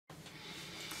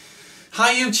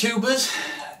Hi YouTubers!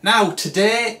 Now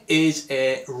today is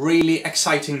a really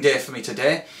exciting day for me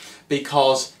today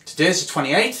because today's the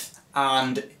 28th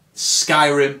and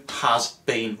Skyrim has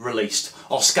been released,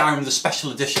 or Skyrim the Special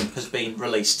Edition has been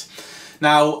released.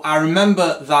 Now I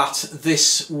remember that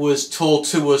this was told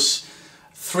to us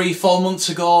 3-4 months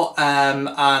ago and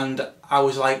I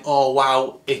was like, oh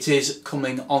wow, it is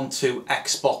coming onto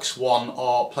Xbox One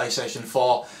or PlayStation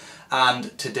 4.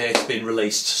 And today it's been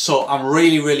released, so I'm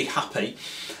really happy.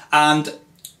 And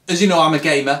as you know, I'm a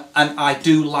gamer and I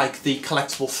do like the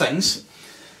collectible things,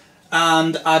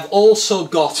 and I've also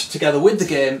got, together with the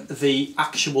game, the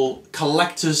actual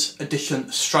collector's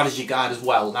edition strategy guide as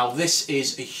well. Now this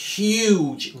is a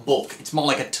huge book, it's more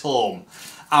like a tome.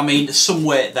 I mean, some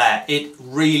weight there. It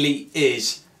really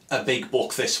is a big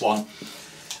book, this one.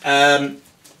 Now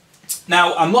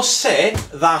I must say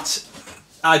that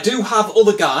I do have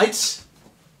other guides.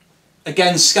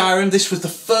 Again, Skyrim, this was the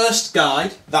first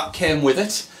guide that came with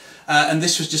it, and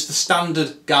this was just the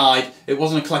standard guide. It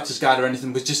wasn't a collector's guide or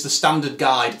anything, it was just the standard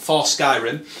guide for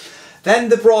Skyrim. Then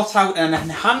they brought out an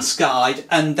enhanced guide,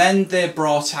 and then they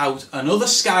brought out another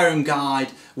Skyrim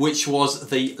guide, which was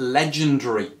the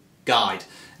legendary guide.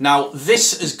 Now,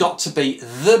 this has got to be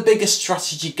the biggest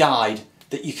strategy guide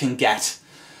that you can get.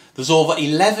 There's over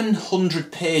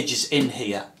 1100 pages in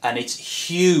here and it's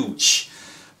huge,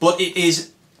 but it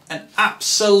is an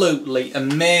absolutely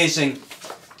amazing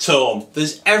tome.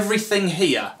 There's everything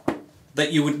here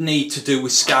that you would need to do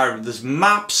with Skyrim. There's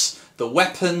maps, the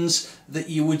weapons that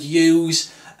you would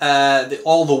use,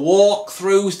 all the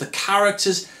walkthroughs, the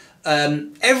characters,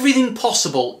 everything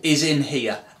possible is in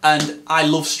here, and I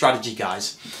love strategy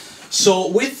guys. So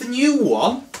with the new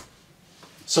one,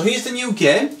 so here's the new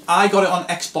game. I got it on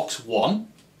Xbox One.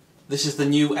 This is the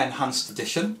new enhanced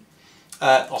edition,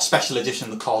 or special edition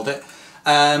they called it.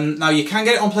 Now you can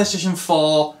get it on PlayStation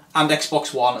 4 and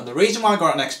Xbox One, and the reason why I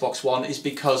got it on Xbox One is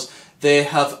because they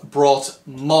have brought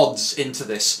mods into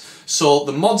this. So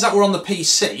the mods that were on the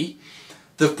PC,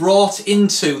 they've brought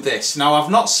into this. Now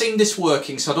I've not seen this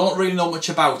working, so I don't really know much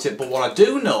about it, but what I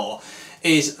do know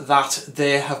is that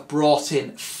they have brought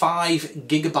in 5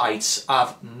 GB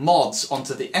of mods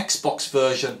onto the Xbox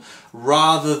version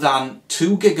rather than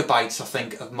 2 GB, I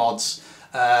think, of mods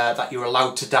that you're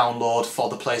allowed to download for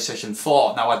the PlayStation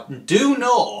 4. Now I do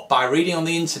know by reading on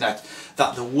the internet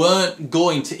that they weren't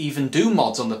going to even do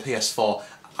mods on the PS4.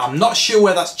 I'm not sure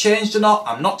whether that's changed or not,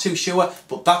 I'm not too sure,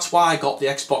 but that's why I got the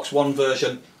Xbox One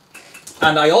version.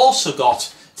 And I also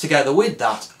got, together with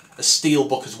that, a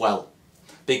steelbook as well,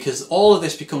 because all of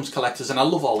this becomes collectors, and I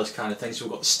love all this kind of thing. So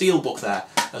we've got the steelbook there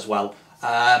as well,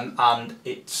 and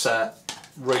it's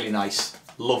really nice.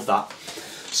 Love that.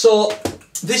 So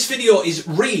this video is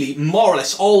really more or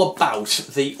less all about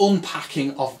the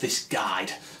unpacking of this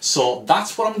guide. So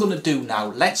that's what I'm going to do now.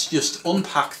 Let's just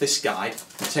unpack this guide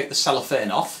and take the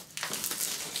cellophane off.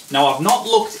 Now I've not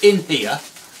looked in here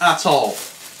at all,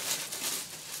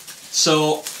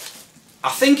 so I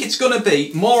think it's going to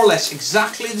be more or less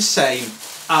exactly the same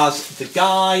as the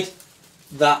guide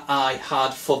that I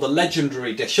had for the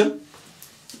Legendary Edition.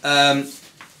 Now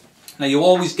you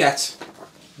always get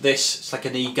this, it's like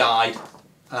an e-guide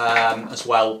as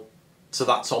well, so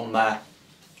that's on there.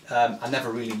 I never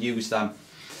really use them,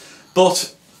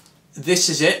 but this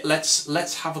is it.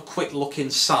 Let's have a quick look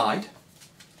inside.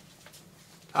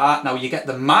 Now you get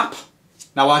the map.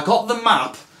 Now I got the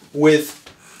map with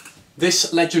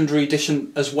this Legendary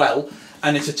Edition as well,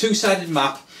 and it's a 2-sided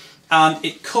map, and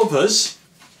it covers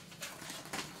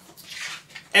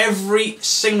every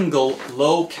single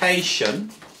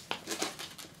location.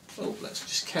 Oh, let's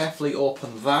just carefully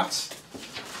open that.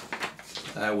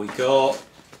 There we go.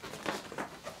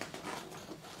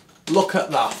 Look at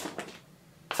that.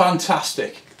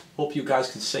 Fantastic. Hope you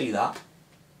guys can see that.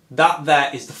 That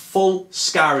there is the full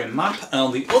Skyrim map, and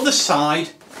on the other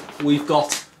side we've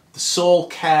got the Soul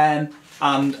Cairn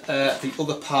and the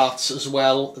other parts as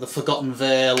well, the Forgotten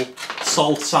Vale,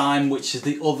 Solstheim, which is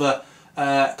the other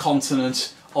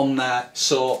continent on there.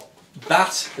 So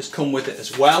that has come with it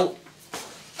as well.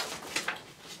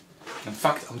 In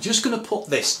fact, I'm just going to put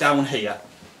this down here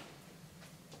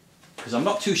because I'm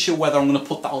not too sure whether I'm going to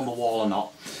put that on the wall or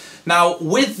not. Now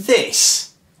with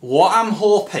this, what I'm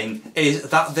hoping is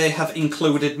that they have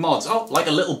included mods. Oh, like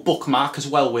a little bookmark as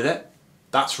well with it.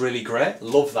 That's really great,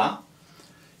 love that.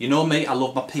 You know me, I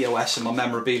love my POS and my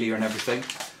memorabilia and everything.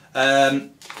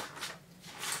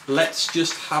 Let's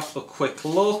just have a quick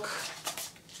look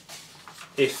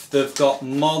if they've got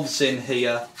mods in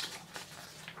here.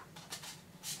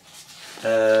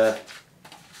 I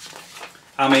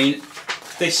mean,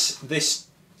 this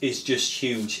is just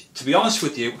huge. To be honest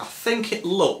with you, I think it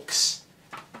looks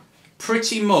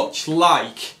pretty much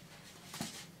like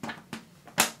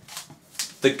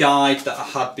the guide that I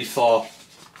had before.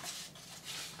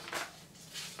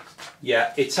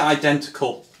 Yeah, it's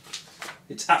identical.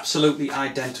 It's absolutely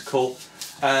identical.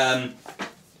 Now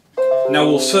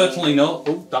we'll certainly know.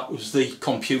 Oh, that was the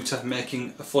computer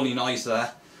making a funny noise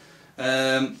there.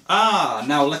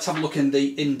 Now let's have a look in the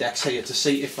index here to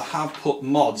see if they have put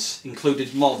mods,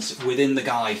 included mods within the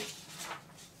guide.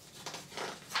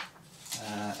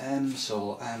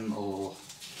 So M-O.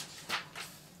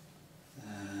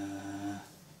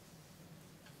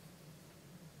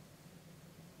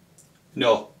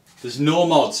 No, there's no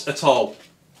mods at all.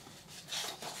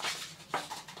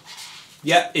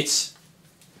 Yeah, it's...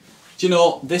 Do you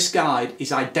know, this guide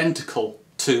is identical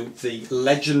to the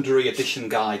Legendary Edition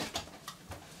guide,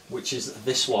 which is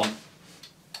this one.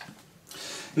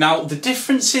 Now, the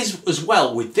difference is, as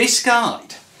well with this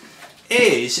guide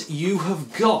is you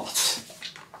have got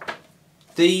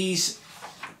these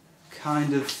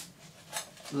kind of...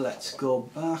 Let's go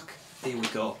back. Here we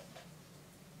go.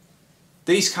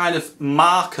 These kind of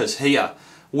markers here,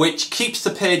 which keeps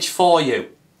the page for you.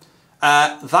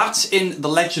 That's in the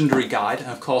Legendary guide,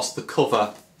 and of course the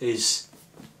cover is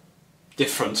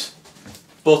different.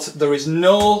 But there is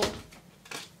none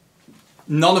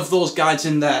of those guides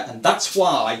in there, and that's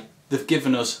why they've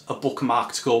given us a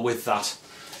bookmark to go with that.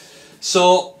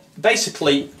 So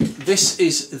basically, this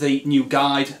is the new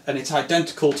guide, and it's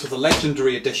identical to the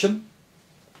Legendary Edition.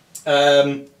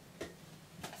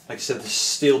 Like I said, the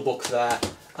steelbook there,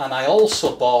 and I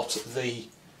also bought the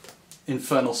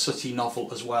Infernal City novel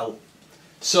as well.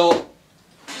 So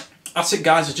that's it,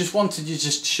 guys. I just wanted to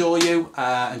just show you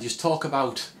and just talk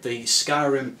about the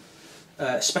Skyrim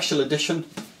special edition.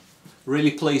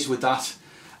 Really pleased with that.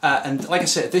 And like I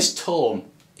said, this tome,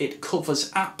 it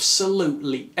covers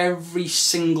absolutely every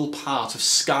single part of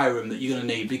Skyrim that you're going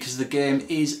to need, because the game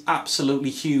is absolutely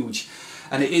huge,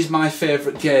 and it is my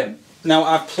favourite game. Now,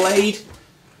 I've played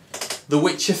The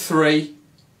Witcher 3,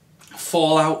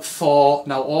 Fallout 4.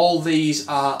 Now all these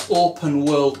are open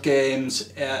world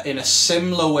games in a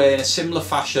similar way, in a similar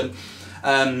fashion,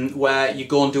 where you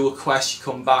go and do a quest, you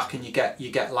come back and you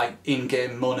get like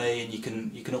in-game money, and you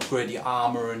can upgrade your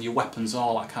armour and your weapons and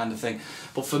all that kind of thing.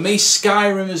 But for me,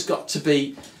 Skyrim has got to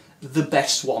be the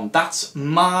best one. That's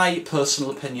my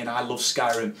personal opinion. I love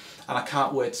Skyrim and I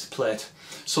can't wait to play it.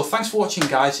 So thanks for watching,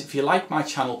 guys. If you like my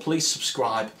channel, please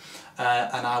subscribe,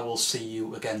 and I will see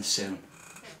you again soon.